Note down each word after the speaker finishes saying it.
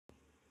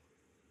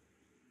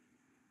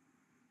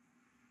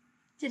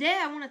Today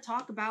I want to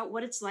talk about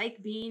what it's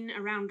like being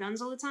around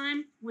guns all the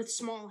time with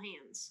small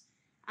hands.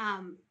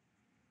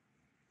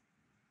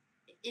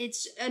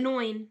 It's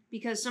annoying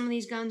because some of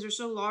these guns are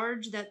so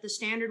large that the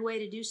standard way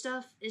to do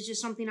stuff is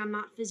just something I'm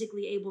not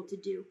physically able to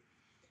do.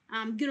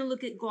 I'm going to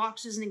look at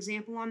Glocks as an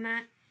example on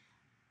that.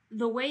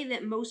 The way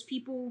that most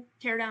people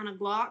tear down a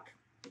Glock,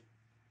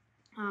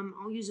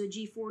 I'll use a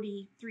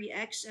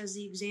G43X as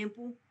the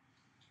example.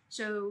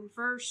 So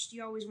first,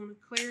 you always want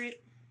to clear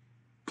it.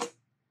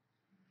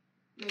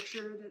 Make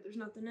sure that there's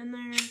nothing in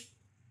there.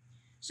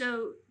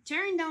 So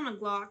tearing down a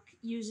Glock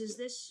uses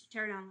this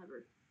teardown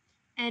lever.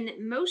 And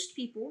most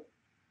people,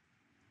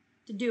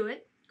 to do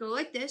it, go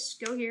like this,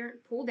 go here,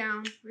 pull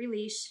down,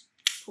 release,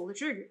 pull the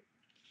trigger.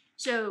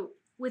 So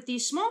with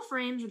these small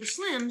frames or the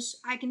slims,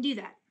 I can do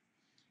that.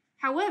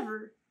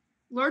 However,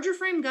 larger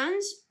frame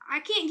guns,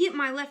 I can't get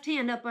my left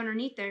hand up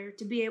underneath there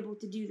to be able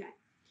to do that.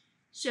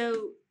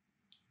 So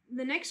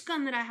the next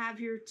gun that I have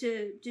here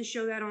to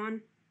show that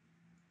on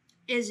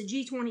is a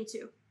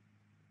G22.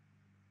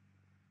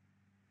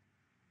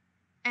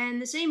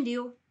 And the same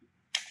deal.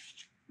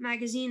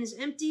 Magazine is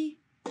empty.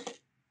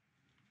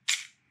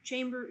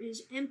 Chamber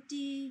is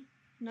empty.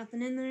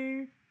 Nothing in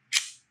there.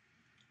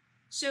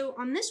 So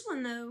on this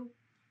one though,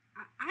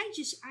 I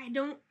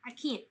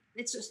can't.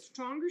 It's a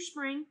stronger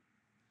spring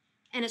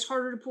and it's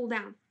harder to pull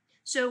down.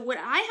 So what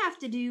I have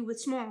to do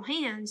with small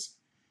hands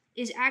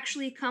is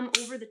actually come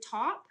over the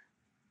top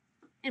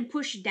and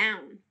push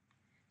down.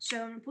 So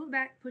I'm going to pull it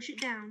back, push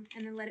it down,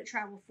 and then let it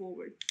travel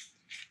forward.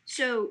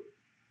 So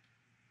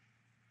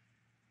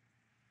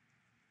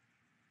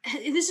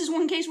this is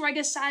one case where I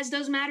guess size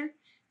does matter.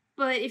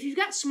 But if you've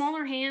got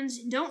smaller hands,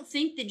 don't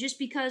think that just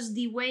because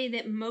the way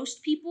that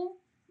most people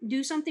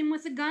do something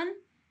with a gun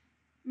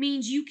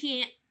means you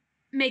can't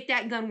make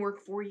that gun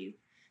work for you.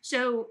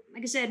 So,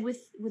 like I said,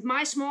 with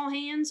my small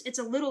hands, it's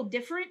a little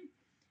different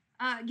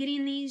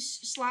getting these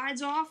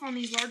slides off on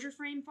these larger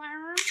frame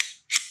firearms.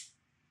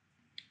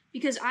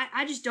 Because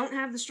I just don't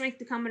have the strength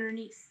to come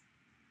underneath.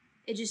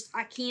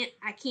 I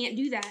can't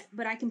do that,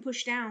 but I can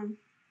push down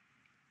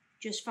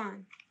just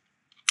fine.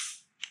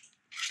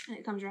 And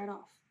it comes right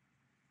off.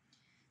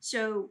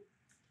 So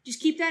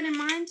just keep that in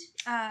mind.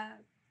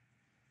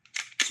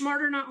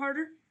 Smarter, not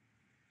harder.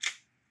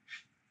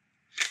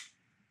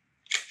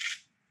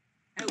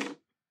 Oh.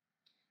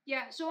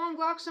 Yeah, so on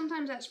Glocks,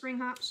 sometimes that spring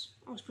hops.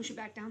 I'll just push it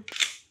back down.